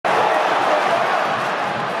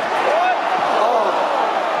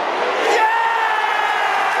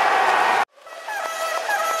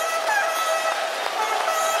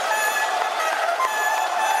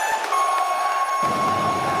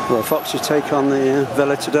So Foxes take on the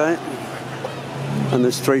Villa today, and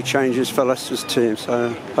there's 3 changes for Leicester's team, so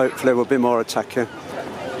hopefully we'll be more attacking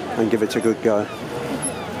and give it a good go.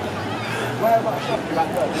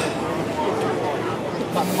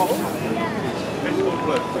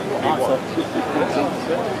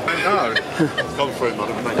 Gone through,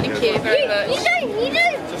 madam. Thank you very much. You don't.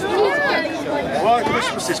 Right,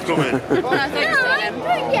 Christmas is coming.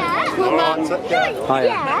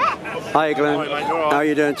 Hi Glenn. How are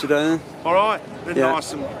you doing today? All right. Been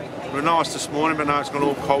nice and nice this morning, but now it's gone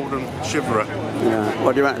all cold and shivery. Yeah.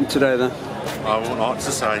 What do you reckon today then? I wouldn't like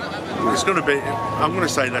to say. It's going to be. I'm going to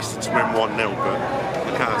say Leicester to win 1-0, but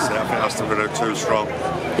I can't say. I think Aston Villa are too strong.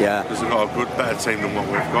 Yeah. Because we've got a good, better team than what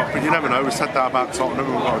we've got. But you never know. We said that about Tottenham.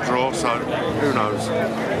 We've got a draw, so who knows?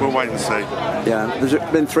 We'll wait and see. Yeah. There's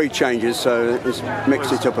been 3 changes, so it's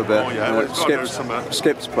mixed it up a bit. Oh yeah. We've got to do something.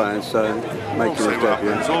 Skip's playing, so making his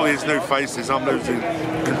debut. It's all these new faces. I'm losing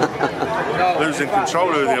control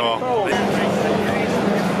of who they are.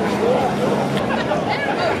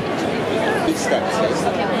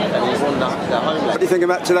 What do you think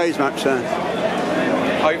about today's match then?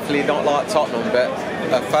 Hopefully not like Tottenham, but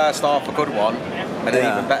a first half a good one and an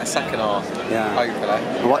even better second half. Yeah. Hopefully.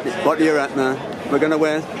 What do you reckon now? We're going to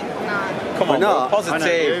win? Come on, not?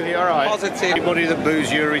 Positive. You're right. Positive. Anybody that boos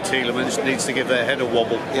Youri Tielemans needs to give their head a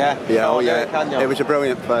wobble. Yeah. Yeah, Oh yeah. It was a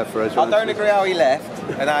brilliant player for us. I don't agree how he left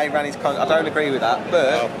and how he ran his I don't agree with that,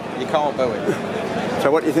 but you can't boo him.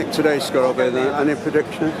 So what do you think today's score will be then? Any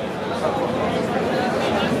prediction?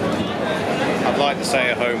 I'd like to say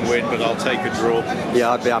a home win, but I'll take a draw.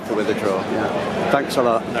 Yeah, I'd be happy with a draw. Yeah. Thanks a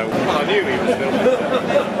lot. No, I knew he was filming.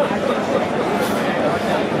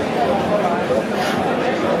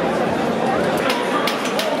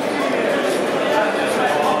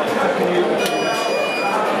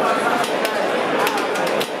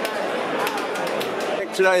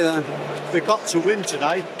 Today then? We've got to win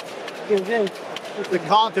today. We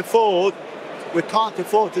can't afford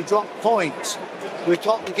to drop points. We've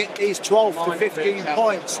got to get these 12 to 15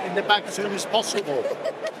 points in the bag as soon as possible.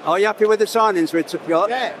 Are you happy with the signings we got?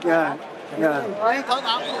 Yeah. I ain't got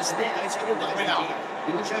that much there. It's good A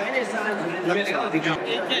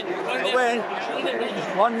win.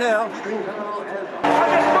 1-0.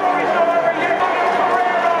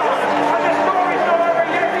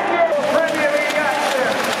 Premier League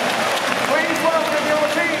action. Please welcome your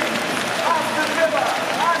team, Aston Villa,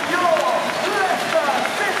 and your Leicester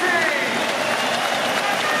City.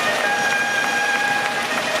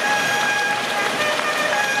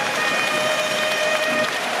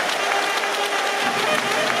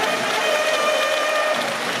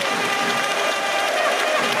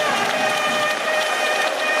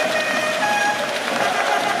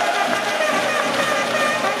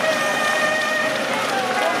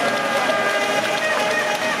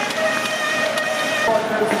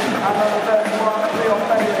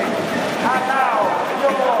 And now,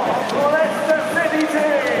 your Leicester City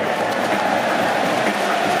team.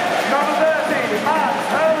 Number 30, Mads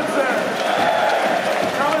Hermansen.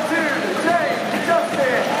 Number 2, James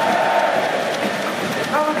Justin.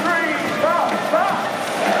 Number 3, thumped.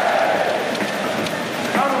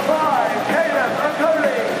 Number 5, Caleb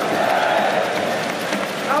Okoli.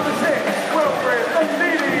 Number 6, Wilfred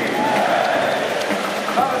Ndidi.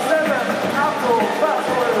 Number 7, Amadou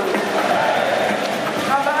Onana.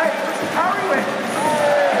 Number 8, Harry Wicks.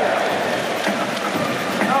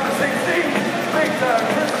 Number 16, Victor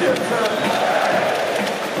Christiansen.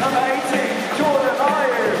 Number 18, Jordan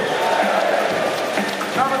Ayew.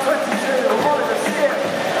 Number 22, Oliver Skip.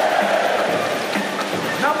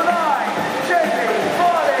 Number 9, Jamie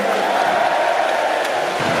Vardy.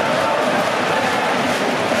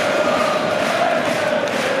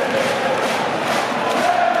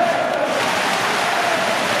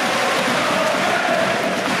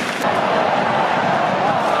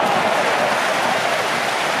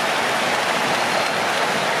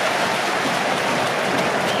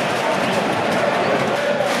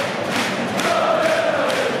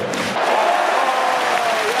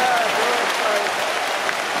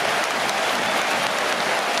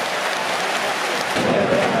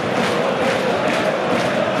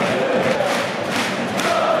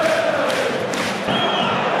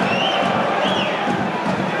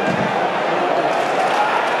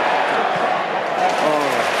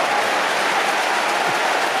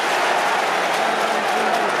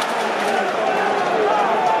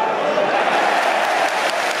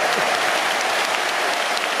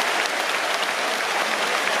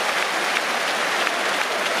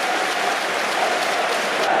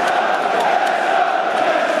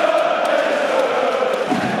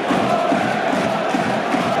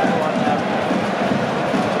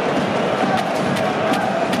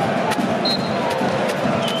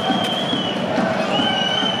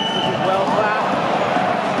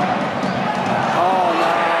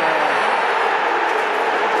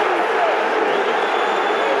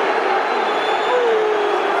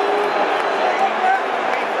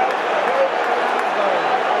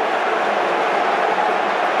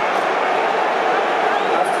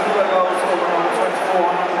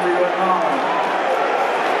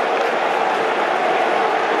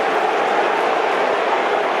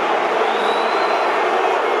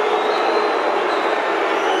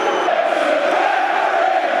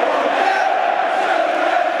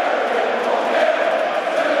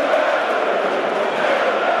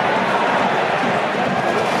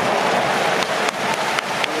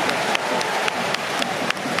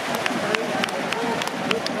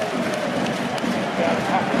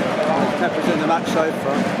 so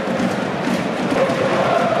far.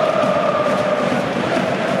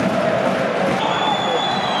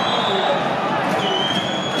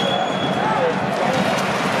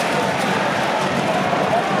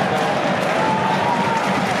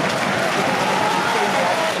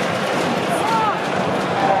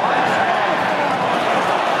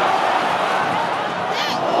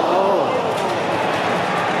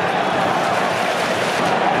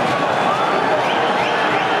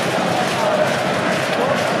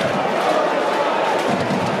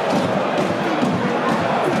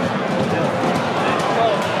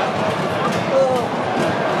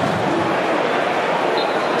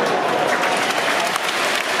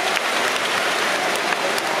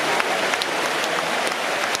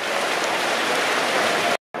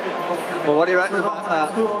 Well, what do you reckon about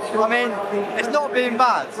that? I mean, it's not been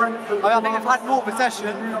bad. I think they've had more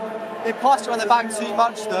possession. They passed it on the back too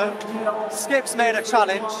much though. Skip's made a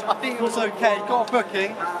challenge. I think it was okay. Got a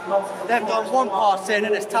booking. They've done one pass in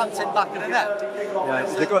and it's tapped in back of the net. Yeah,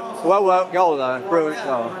 it's a good, well worked goal though. Brilliant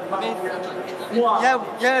goal. I mean,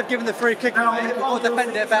 yeah, they've given the free kick away. We'll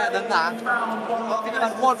defend it better than that. I think they've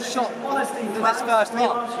had one shot in this first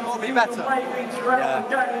half. It's got to be better.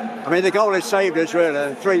 Yeah. I mean, the goal has saved us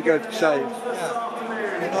really. 3 good saves.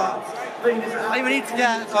 I think we need to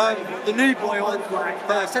get the new boy on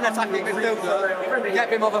the centre attacking midfielder, get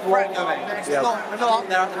him of a threat going. We're not up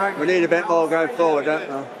there at the moment. We need a bit more going forward, don't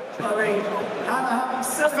we? I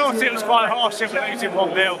thought it was quite harsh in losing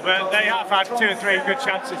 1-0, but they have had 2 or 3 good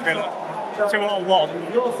chances, Villa. 2 or 1.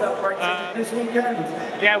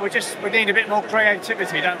 Yeah, we need a bit more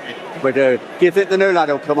creativity, don't we? We do. Do you think the new lad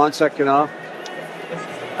will come on second half?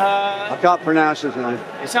 I can't pronounce his name.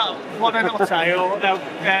 Is that Buononotte or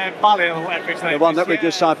Bali or whatever his name is? The one that we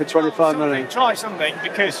just signed for 25 million. Try something,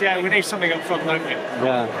 because we need something up front, don't we?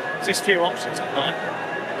 Yeah. There's just few options up there.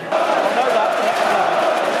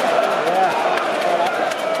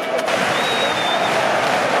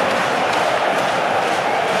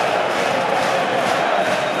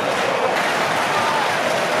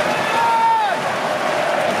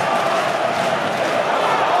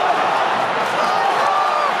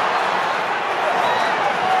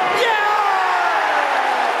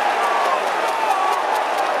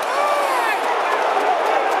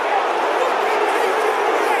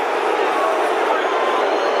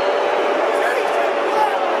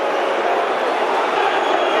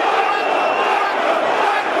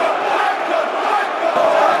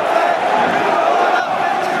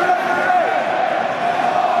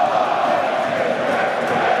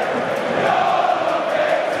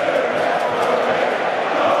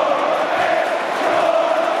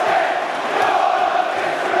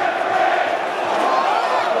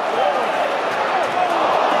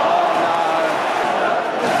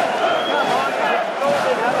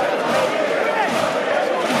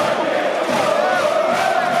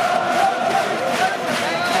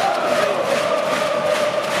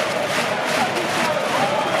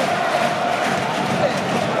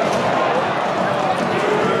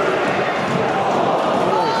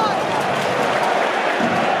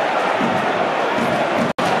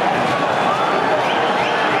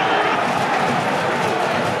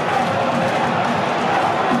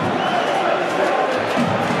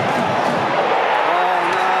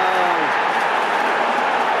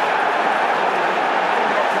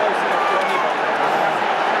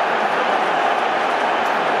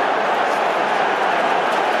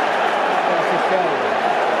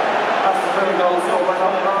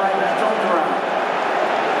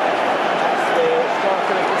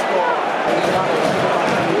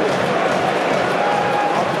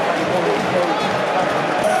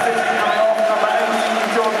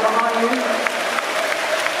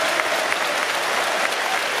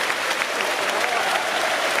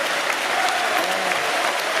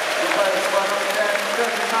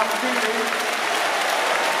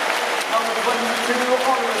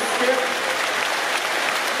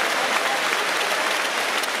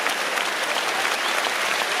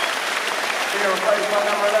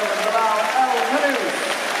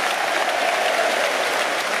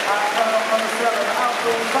 Number 7,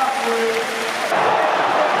 Aston Villa.